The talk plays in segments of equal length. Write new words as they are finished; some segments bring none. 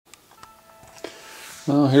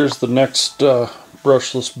Well, here's the next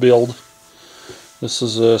brushless build. This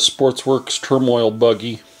is a Sportwerks Turmoil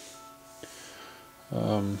buggy.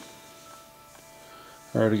 I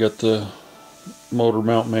already got the motor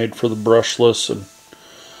mount made for the brushless, and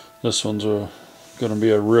this one's going to be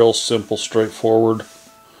a real simple, straightforward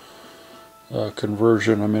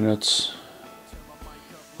conversion. I mean,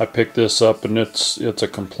 I picked this up and it's a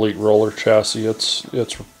complete roller chassis. It's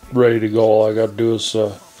ready to go. All I got to do is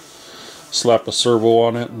slap a servo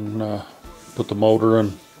on it and put the motor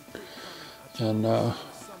and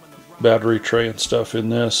battery tray and stuff in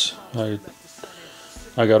this.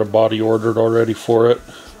 I got a body ordered already for it,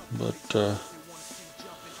 but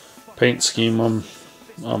paint scheme I'm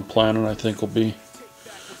planning, I think, will be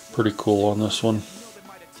pretty cool on this one.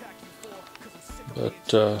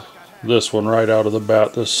 But this one right out of the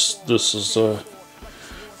bat, this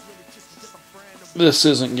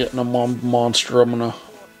isn't getting a monster. I'm gonna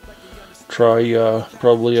try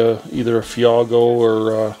probably either a Feiago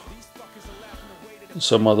or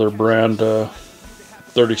some other brand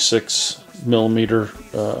 36 millimeter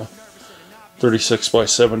 36 by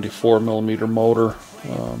 74 millimeter motor.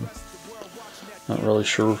 Not really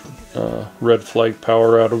sure. Red Flag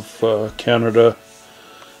Power out of Canada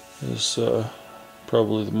is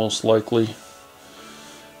probably the most likely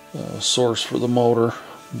source for the motor,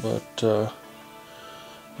 but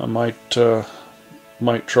I might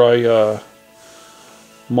try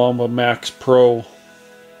Mamba Max Pro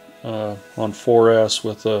on 4S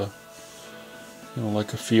with a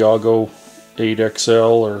like a Feiago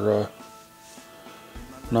 8XL or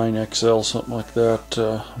 9XL, something like that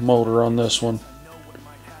motor on this one.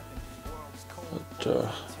 But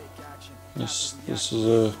this is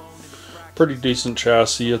a pretty decent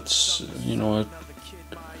chassis. It's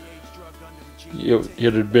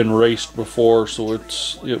it had been raced before, so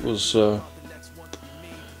it was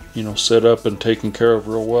set up and taken care of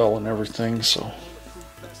real well and everything. So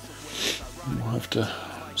we'll have to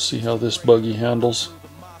see how this buggy handles.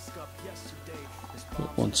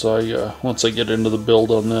 But once I get into the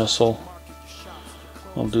build on this, I'll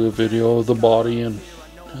do a video of the body and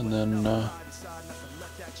then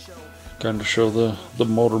kind of show the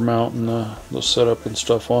motor mount and the setup and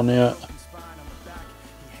stuff on it.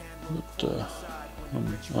 But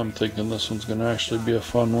I'm thinking this one's going to actually be a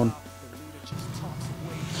fun one.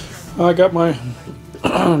 I got my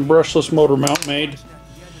brushless motor mount made.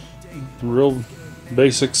 Real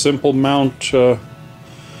basic, simple mount.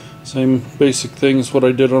 Same basic things what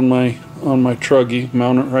I did on my truggy.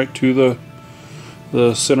 Mount it right to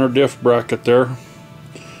the center diff bracket there.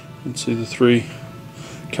 You can see the three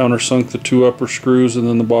countersunk, the two upper screws, and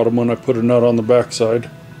then the bottom one I put a nut on the back side.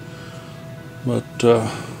 But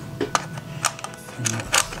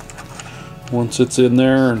once it's in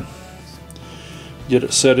there and get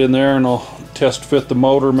it set in there, and I'll test fit the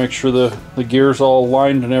motor, make sure the gears all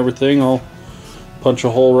aligned and everything. I'll punch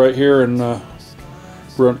a hole right here and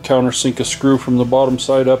countersink a screw from the bottom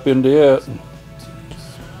side up into it.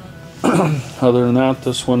 Other than that,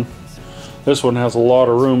 this one has a lot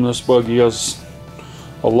of room. This buggy has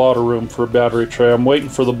a lot of room for a battery tray. I'm waiting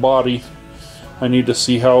for the body. I need to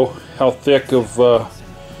see how thick of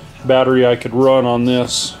battery I could run on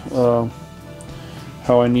this.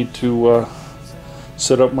 How I need to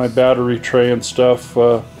set up my battery tray and stuff.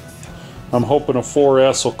 I'm hoping a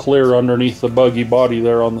 4S will clear underneath the buggy body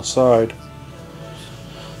there on the side.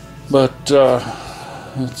 But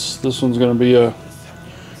this one's going to be a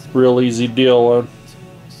real easy deal.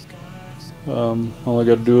 All I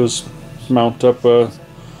got to do is mount up a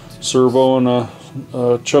servo and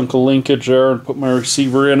a chunk of linkage there and put my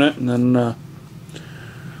receiver in it, and then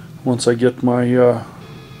once I get my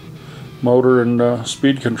motor and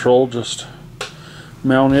speed control, just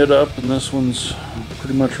mount it up, and this one's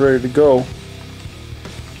pretty much ready to go.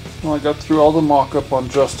 Well, I got through all the mock-up on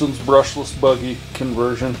Justin's brushless buggy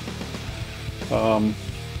conversion. I'm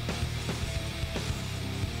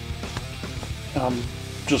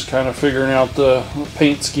just kind of figuring out the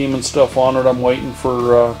paint scheme and stuff on it. I'm waiting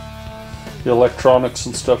for the electronics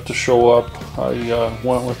and stuff to show up. I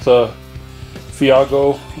went with a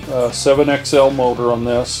Feiago 7XL motor on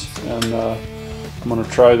this, and I'm going to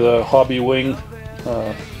try the Hobby Wing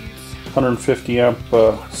 150 amp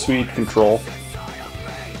speed control.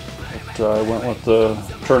 But I went with the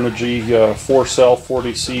Turnigy 4-cell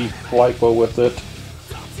 40C Lipo with it.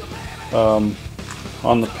 On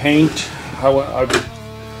the paint, I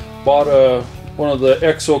bought one of the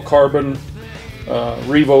Exocarbon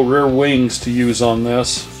Revo rear wings to use on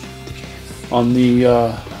this. On the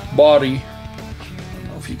body, I don't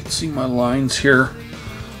know if you can see my lines here.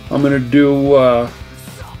 I'm going to do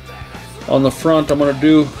on the front, I'm going to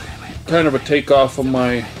do kind of a takeoff of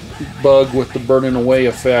my bug with the burning away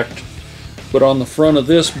effect. But on the front of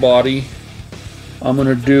this body, I'm going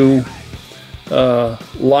to do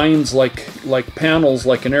lines like panels,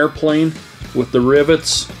 like an airplane with the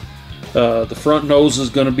rivets. The front nose is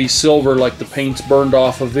going to be silver, like the paint's burned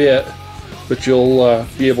off of it, but you'll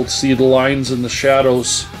be able to see the lines and the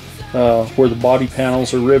shadows where the body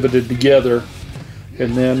panels are riveted together.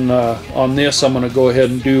 And then on this, I'm going to go ahead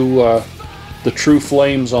and do the true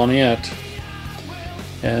flames on it.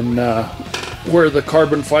 And where the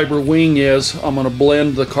carbon fiber wing is, I'm going to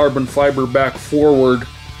blend the carbon fiber back forward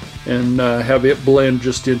and have it blend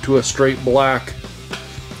just into a straight black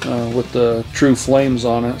with the true flames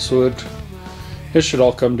on it. So it should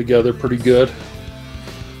all come together pretty good.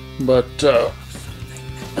 But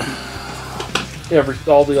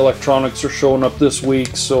all the electronics are showing up this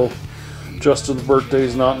week, so Justin's birthday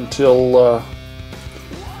is not until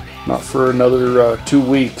not for another 2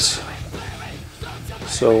 weeks.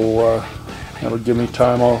 So that'll give me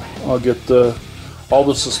time. I'll get all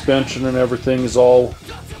the suspension and everything is all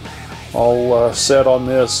set on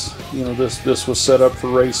this. You know, this was set up for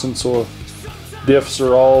racing, so diffs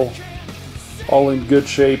are all in good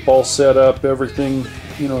shape, all set up. Everything,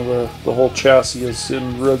 you know, the whole chassis is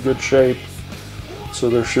in real good shape, so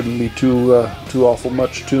there shouldn't be too awful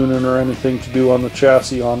much tuning or anything to do on the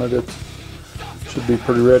chassis on it. It should be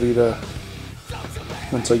pretty ready to,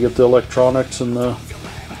 once I get the electronics and the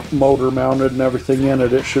motor mounted and everything in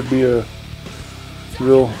it, it should be a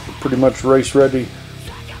real pretty much race ready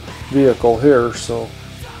vehicle here. So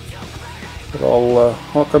but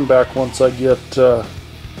I'll come back once I get a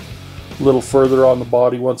little further on the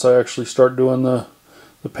body, once I actually start doing the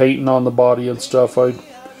painting on the body and stuff. I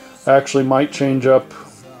actually might change up,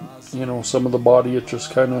 you know, some of the body. It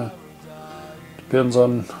just kind of depends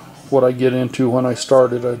on what I get into when I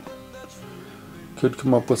start it. I could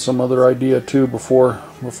come up with some other idea too before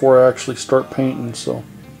I actually start painting. So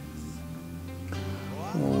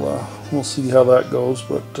we'll see how that goes.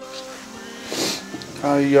 But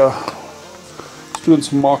I was doing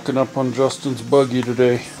some mocking up on Justin's buggy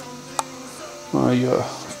today.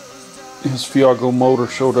 His Feiago motor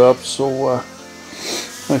showed up, so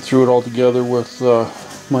I threw it all together with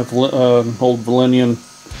my old Valenian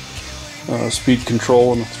speed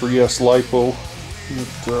control and a 3S Lipo.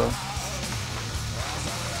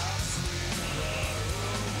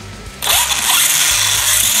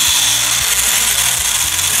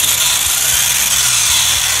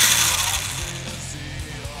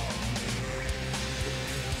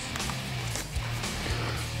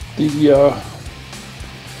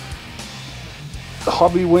 The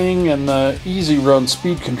Hobby Wing and the Easy Run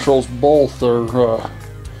speed controls both are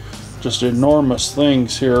just enormous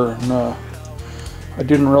things here, and I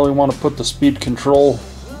didn't really want to put the speed control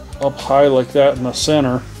up high like that in the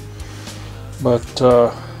center, but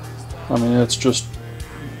I mean, it's just,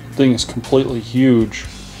 the thing is completely huge.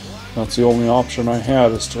 That's the only option I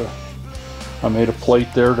had, is I made a plate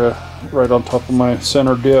there to right on top of my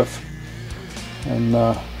center diff, and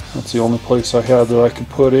that's the only place I had that I could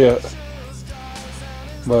put it.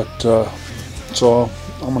 But so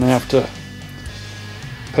I'm gonna have to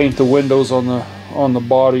paint the windows on the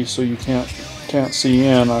body so you can't see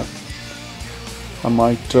in. I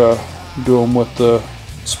might do them with the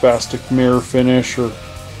spastic mirror finish, or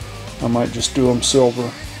I might just do them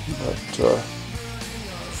silver. But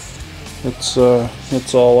it's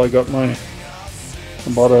all. I got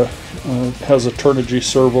has a Turnigy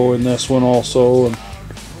servo in this one also, and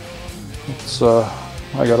it's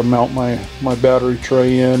I got to mount my battery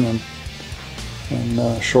tray in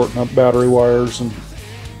and shorten up battery wires and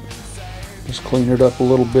just clean it up a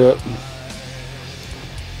little bit.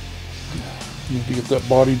 Need to get that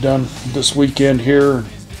body done this weekend here.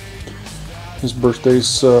 His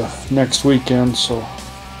birthday's next weekend, so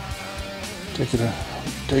take it and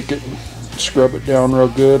scrub it down real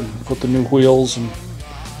good and put the new wheels and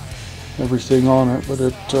everything on it. But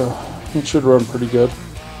it should run pretty good.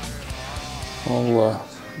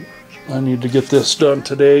 I need to get this done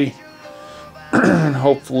today, and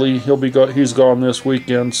hopefully he's gone this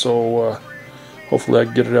weekend, so hopefully I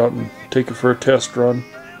can get it out and take it for a test run.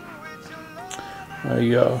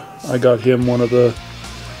 I got him one of the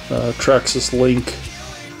Traxxas Link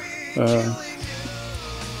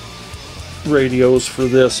radios for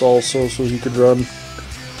this also, so he could run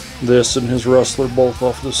this and his Rustler both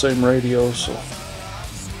off the same radio, so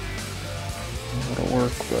that'll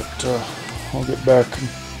work. But I'll get back and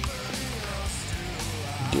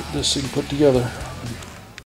get this thing put together.